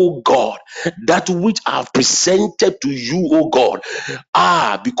days, oh God, that which I have presented to you, oh God.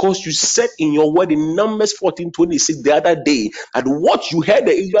 Because you said in your word in Numbers 14:26 the other day that what you heard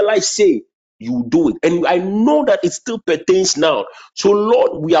the Israelites say, you do it. And I know that it still pertains now. So,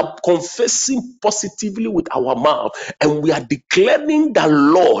 Lord, we are confessing positively with our mouth and we are declaring that,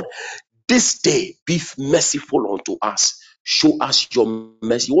 Lord, this day be merciful unto us. Show us your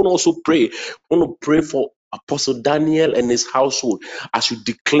mercy. You want to also pray. You want to pray for Apostle Daniel and his household as you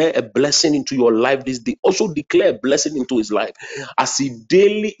declare a blessing into your life this day. Also declare a blessing into his life as he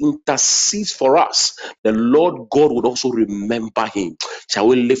daily intercedes for us. The Lord God would also remember him. Shall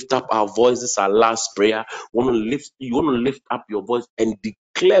we lift up our voices? Our last prayer. You want to lift up your voice and declare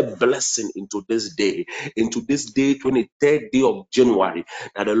declare blessing into this day, 23rd day of January,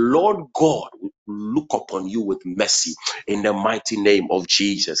 that the Lord God will look upon you with mercy in the mighty name of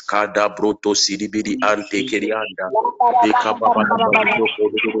Jesus. Kada broto sidibidi ante kerianda. Eka baba da bali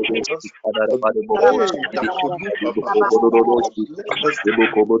boko dodododoshi. Kada da bali boko sidibidi anta bali boko dodododoshi. Ebo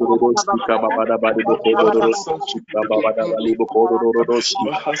kobo dododoshi. Kaba bada bali boko dodododoshi. Kaba bada bali boko dodododoshi.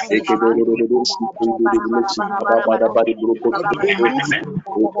 Eke dodododoshi. Dodododoshi. Kaba bada bali boko dodododoshi.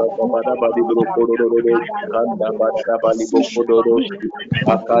 Eka bada bali boko dodododoshi. Kanda bada bali boko dododoshi.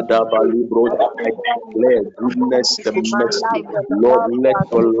 Akada bali bro. I declare goodness and mercy. Lord, let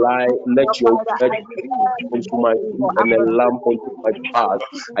your light, let your word unto my feet and a lamp unto my path.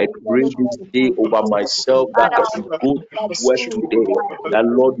 I pray this day over myself that as we go to work today, that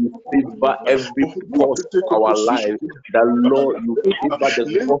Lord, you favor every course of our life. That Lord, you favor the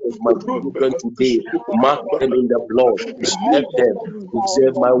course of my children today. Mark them in the blood. Preserve them.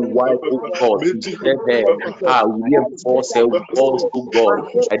 Preserve my wife, oh God. Preserve her. Reinforce her walls, oh God.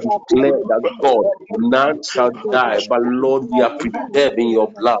 I declare that God, none shall die, but Lord, we are preserved in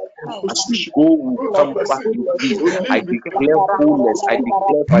your blood. As we go, we come back in peace. I declare wholeness. I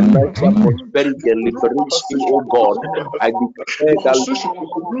declare financial prosperity and liberation, oh God. I declare that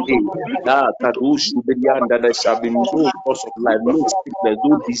that there shall be no loss of life, no sickness,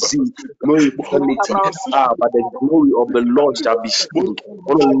 no disease, no infirmity. But the glory of the Lord shall be seen.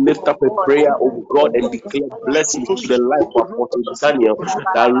 I want to lift up a prayer, oh God, and declare blessings to the life of Apostle Daniel.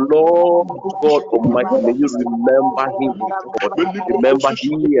 The Lord God Almighty, may you remember him, oh God. Remember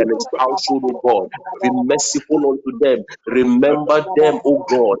he and his household, oh God. Be merciful unto them. Remember them, oh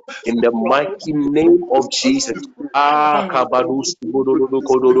God, in the mighty name of Jesus. Kabadus Bododo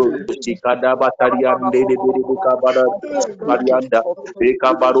Kododo, Chikadaba Tarian de Kabada Parianda,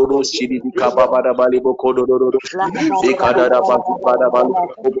 Bekabarodo Shidi Kababada Balibo Kododo, Bekadada Bada Balibo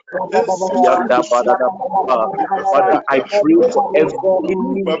Yanda Bada. Father, I pray for any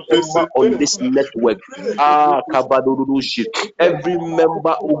member on this network. Kabadodo, every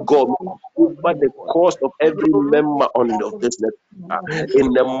member, oh God, over the cost of every member of this network.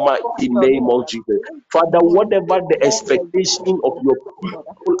 In the mighty name of Jesus. Father, whatever the expectation of your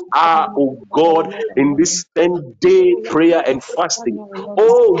people are, oh God, in this 10-day prayer and fasting,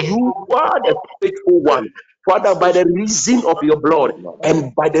 oh, you are the faithful one. Father, by the reason of your blood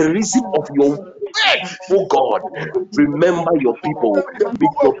and by the reason of your word, oh God, remember your people.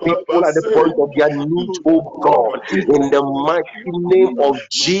 Meet your people at the point of their need, oh God, in the mighty name of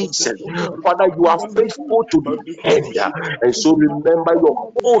Jesus. Father, you are faithful to the end. And so remember your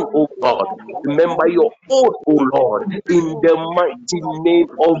own, oh God. Remember your own, oh Lord, in the mighty name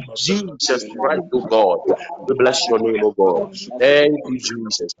of Jesus Christ, oh God. We bless your name, oh God. Thank you,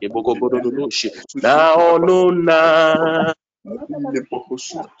 Jesus. Now, no, na,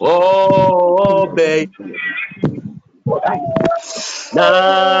 oh, babe.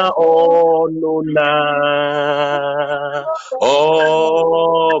 Na ono na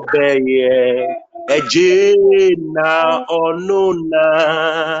obeye eje na ono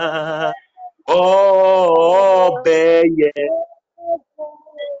na obeye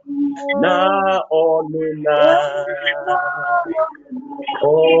na ono na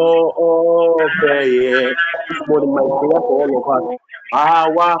obeye. This morning, my prayer for all of us.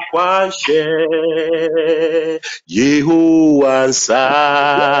 Awa kwanshe Yehowansa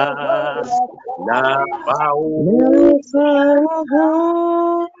na pao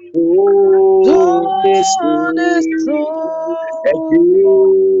nesi edi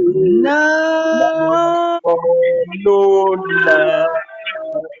na onona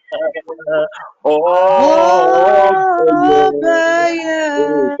Oh,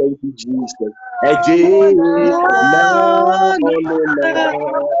 thank you, Jesus. Edi na onona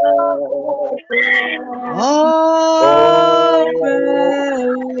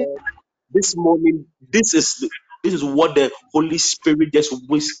This morning, this is what the Holy Spirit just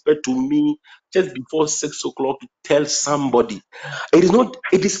whispered to me just before 6 o'clock to tell somebody. It is not.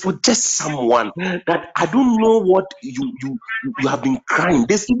 It is for just someone that I don't know what you have been crying.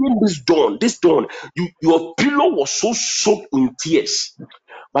 This dawn, your pillow was so soaked in tears.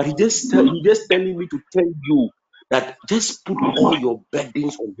 But he just telling me to tell you that just put all your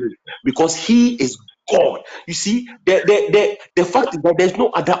burdens on him because he is God. You see, the fact is that there's no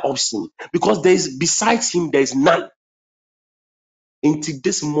other option because there's besides him, there's none. Until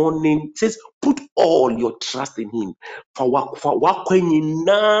this morning, it says, put all your trust in him. For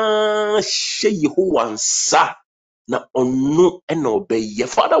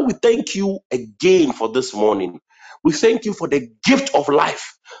Father, we thank you again for this morning. We thank you for the gift of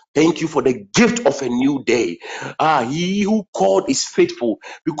life. Thank you for the gift of a new day. He who called is faithful,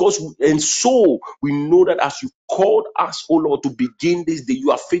 because and so we know that as you called us, oh Lord, to begin this day,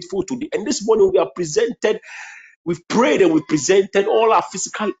 you are faithful to the. And this morning we are presented. We've prayed and we presented all our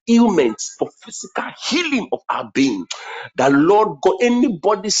physical ailments for physical healing of our being. That Lord God,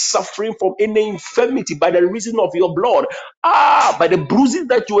 anybody suffering from any infirmity by the reason of your blood, by the bruises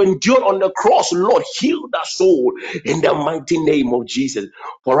that you endured on the cross, Lord, heal that soul in the mighty name of Jesus.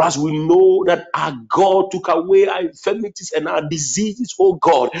 For us, we know that our God took away our infirmities and our diseases, oh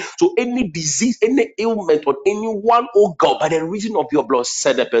God. So any disease, any ailment on anyone, oh God, by the reason of your blood,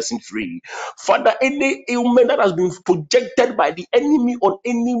 set the person free. Father, any ailment that has been projected by the enemy on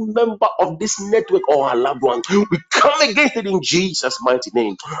any member of this network or our loved ones, we come against it in Jesus' mighty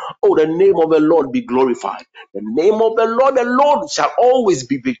name. Oh, the name of the Lord be glorified. The name of the Lord shall always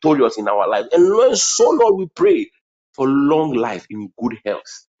be victorious in our life. And so, Lord, we pray for long life in good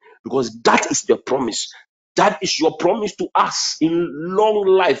health, because that is the promise. That is your promise to us, in long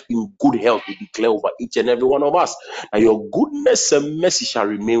life, in good health. We declare over each and every one of us that your goodness and mercy shall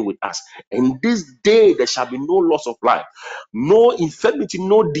remain with us. And this day there shall be no loss of life, no infirmity,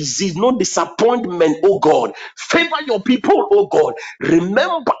 no disease, no disappointment, oh God. Favor your people, oh God.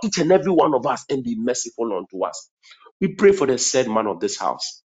 Remember each and every one of us and be merciful unto us. We pray for the said man of this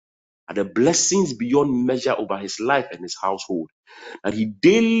house, and the blessings beyond measure over his life and his household, that he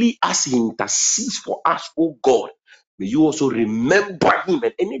daily, as he intercedes for us, oh God, may you also remember him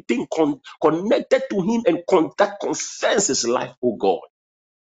and anything connected to him and that concerns his life, oh God.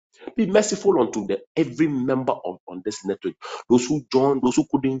 Be merciful unto every member on this network. Those who joined, those who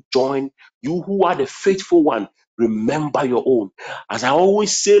couldn't join, you who are the faithful one, remember your own. As I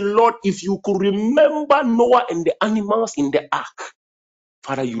always say, Lord, if you could remember Noah and the animals in the ark,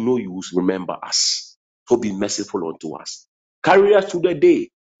 Father, you know you will remember us. So be merciful unto us. Carry us through the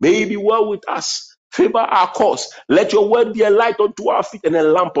day. May it be well with us. Favor our cause. Let your word be a light unto our feet and a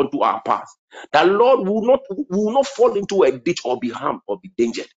lamp unto our path. That Lord will not fall into a ditch or be harmed or be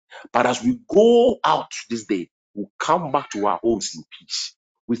endangered. But as we go out this day, we'll come back to our homes in peace.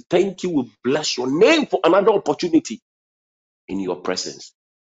 We thank you. We bless your name for another opportunity in your presence.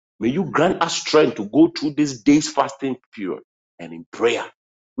 May you grant us strength to go through this day's fasting period and in prayer.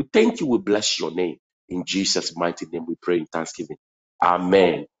 We thank you. We bless your name. In Jesus' mighty name, we pray in thanksgiving.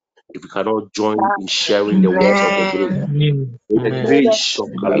 Amen. If we cannot join in sharing the words of the grace, Amen. may the grace of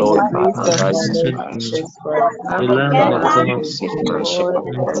our May Lord the Jesus grace of our Christ, Lord Jesus Christ, The love the the love of of love God of God, and the fellowship God, of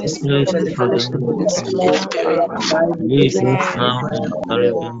the and Holy the Spirit, and the fellowship of the fellowship of Holy the Holy Spirit Spirit abide with be us with now us and now and Amen.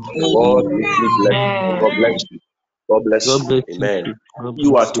 forevermore. forevermore. God Amen. richly bless you. Amen. God bless you. God bless God you. bless you Amen. too. God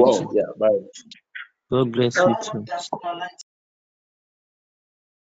You are bless you 12. too. Yeah, bye. God bless you too.